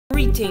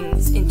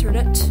Greetings,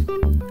 Internet.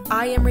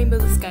 I am Rainbow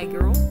the Sky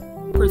Girl,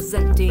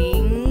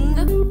 presenting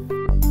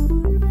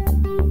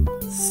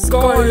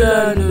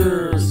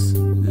Skylanders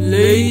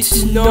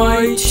Late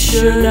Night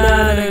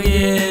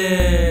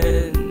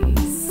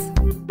Shenanigans.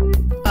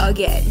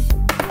 Again.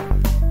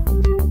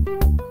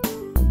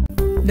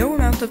 No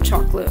amount of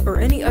chocolate or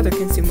any other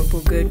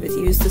consumable good was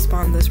used to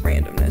spawn this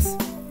randomness.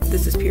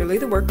 This is purely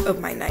the work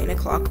of my 9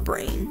 o'clock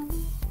brain.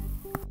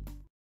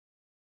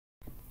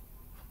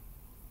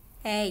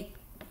 Hey,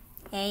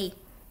 hey,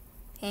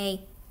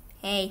 hey,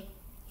 hey,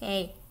 hey,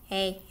 hey,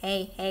 hey,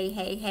 hey, hey,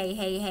 hey, hey,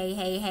 hey,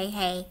 hey, hey,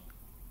 hey.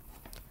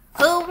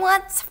 Who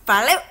wants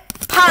fruit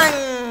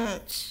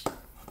punch?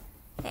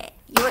 Hey,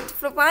 you want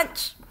fruit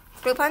punch?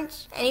 Fruit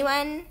punch?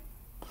 Anyone?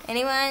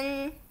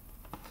 Anyone?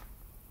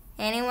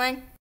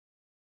 Anyone?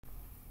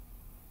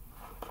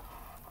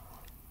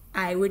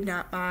 I would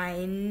not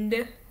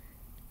mind.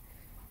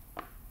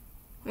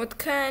 What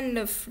kind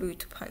of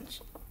fruit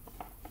punch?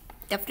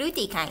 The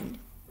fruity kind.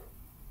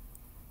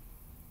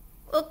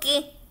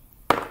 Okay.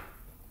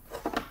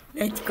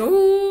 Let's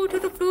go to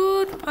the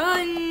fruit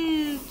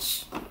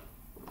punch.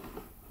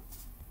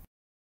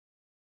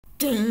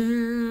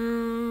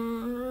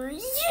 Ding.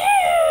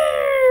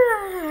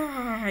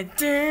 Yeah!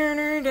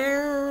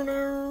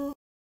 Ding.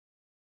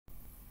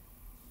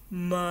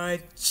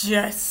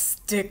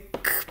 Majestic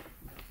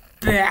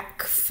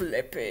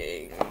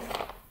backflipping.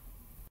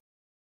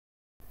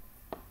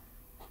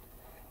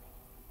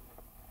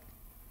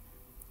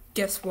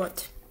 Guess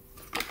what?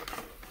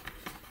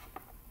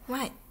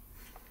 What?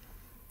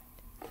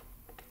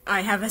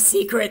 I have a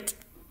secret.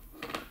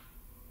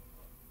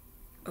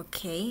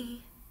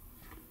 Okay.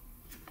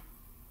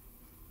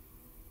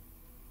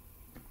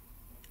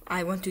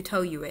 I want to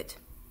tell you it.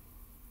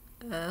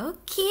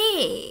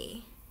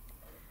 Okay.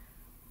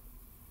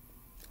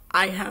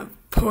 I have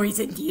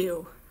poisoned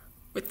you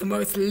with the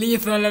most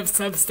lethal of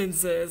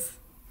substances.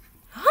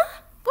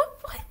 Huh? What?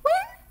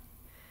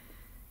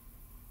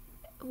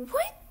 When?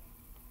 What?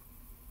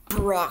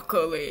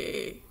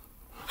 Broccoli.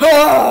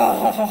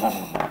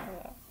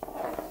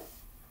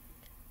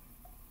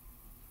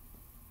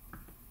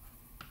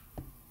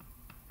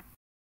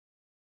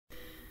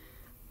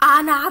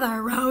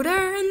 Another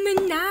rotor in the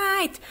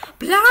night,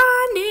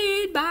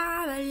 blinded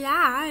by the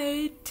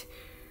light.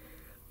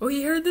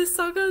 We heard this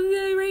song on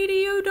the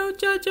radio, don't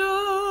judge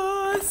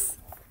us.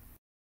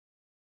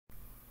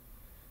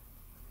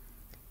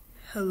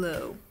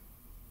 Hello.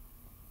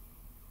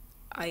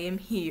 I am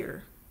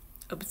here,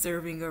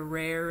 observing a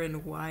rare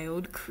and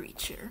wild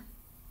creature.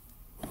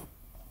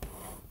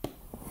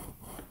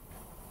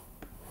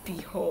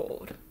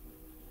 Behold,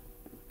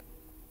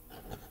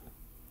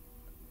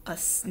 a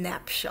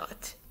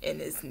snapshot in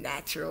his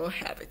natural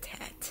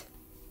habitat.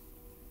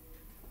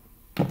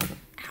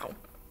 Ow.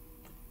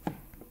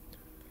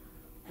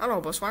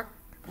 Hello, Bushwhack.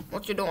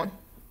 What you doing?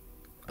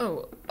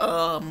 Oh,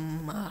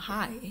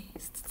 hi.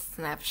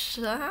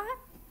 Snapshot?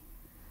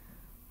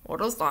 What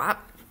is that?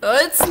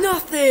 It's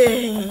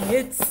nothing!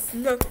 It's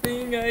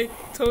nothing. I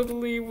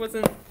totally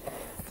wasn't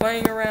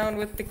playing around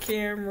with the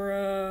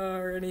camera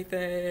or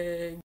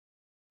anything.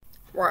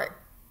 What?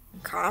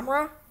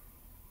 Camera?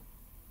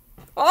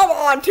 I'm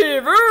on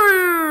TV!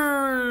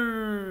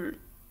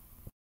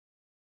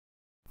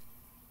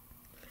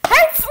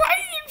 Hey,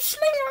 Flame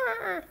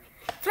Slinger!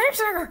 Flame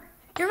Slinger!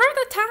 You remember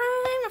the time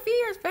a few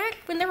years back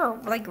when there were,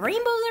 like,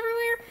 rainbows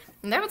everywhere?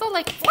 And that was all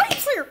like, Flame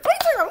Slinger! Flame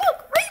Slinger!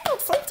 Look!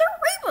 Rainbows! Flame Slinger!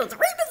 Rainbows!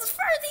 Rainbows as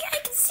far as the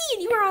eye can see!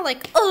 And you were all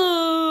like,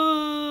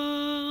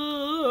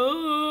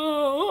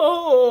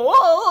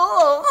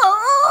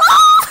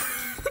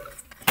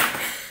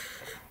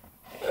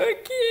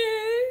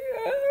 Okay,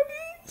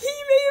 he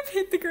may have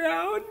hit the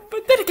ground,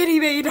 but then again he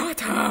may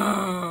not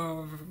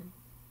have.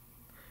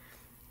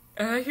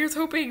 Here's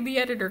hoping the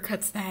editor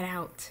cuts that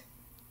out.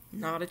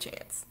 Not a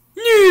chance.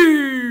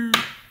 No!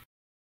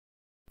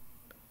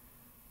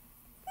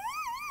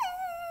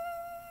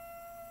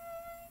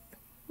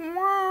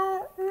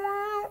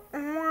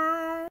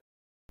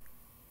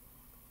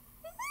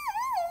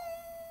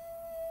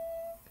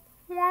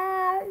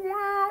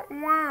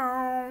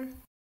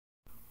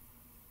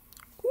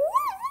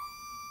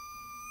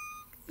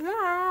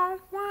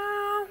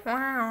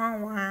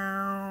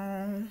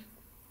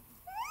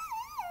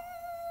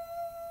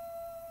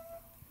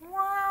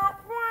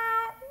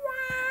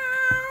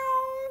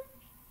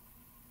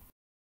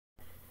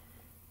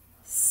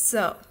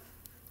 So,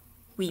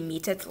 we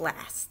meet at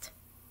last.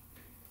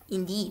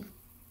 Indeed.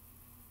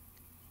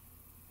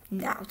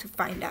 Now to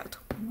find out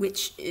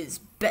which is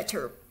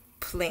better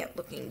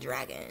plant-looking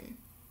dragon.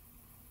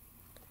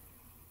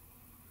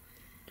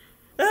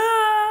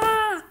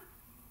 Ah!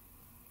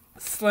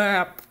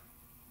 Slap.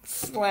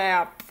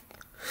 Slap.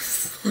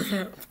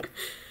 Slap.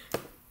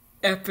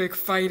 Epic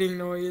fighting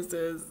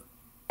noises.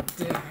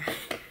 Yeah.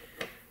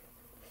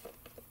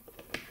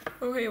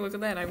 Oh hey, look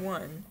at that, I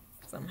won.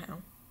 Somehow.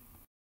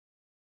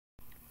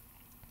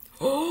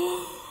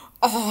 Oh,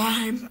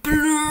 I'm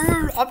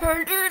blue. I'm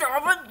painted.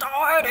 I'm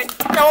died.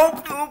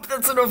 Nope.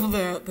 That's enough of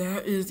that.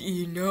 That is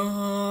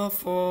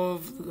enough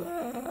of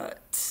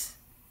that.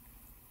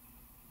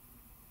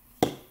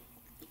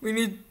 We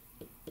need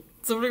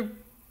somebody.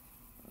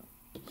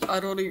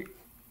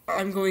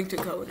 I'm going to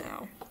go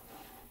now.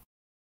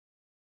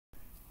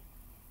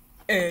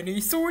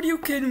 Any sword you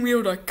can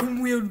wield, I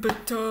can wield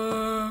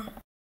better.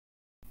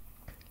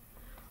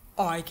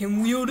 I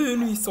can wield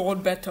any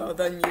sword better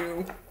than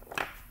you.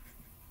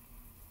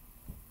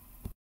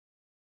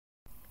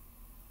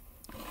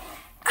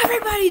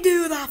 Everybody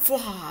do that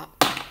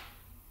flop!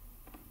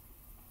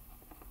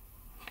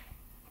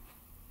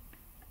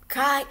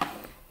 Cut!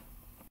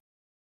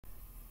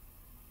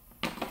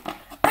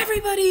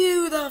 Everybody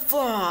do the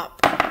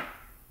flop!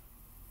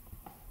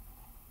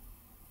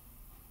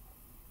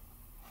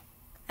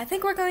 I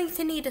think we're going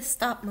to need a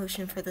stop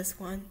motion for this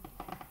one.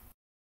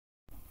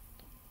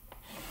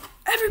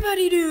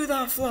 Everybody do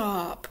the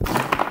flop!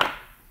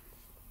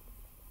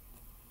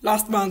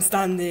 Last man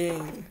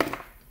standing.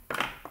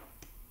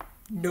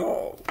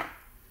 No.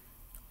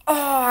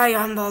 I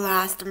am the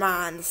last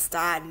man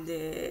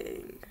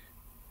standing.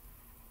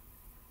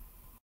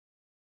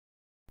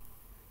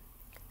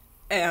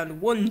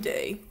 And one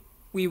day,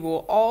 we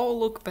will all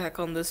look back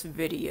on this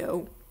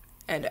video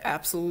and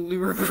absolutely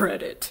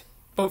regret it.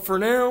 But for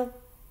now,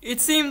 it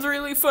seems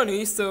really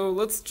funny, so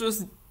let's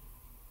just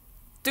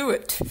do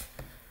it.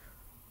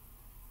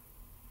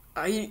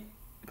 I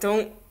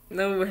don't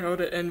know how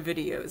to end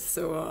videos,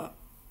 so,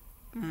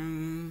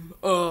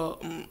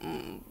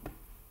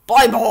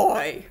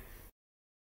 bye-bye!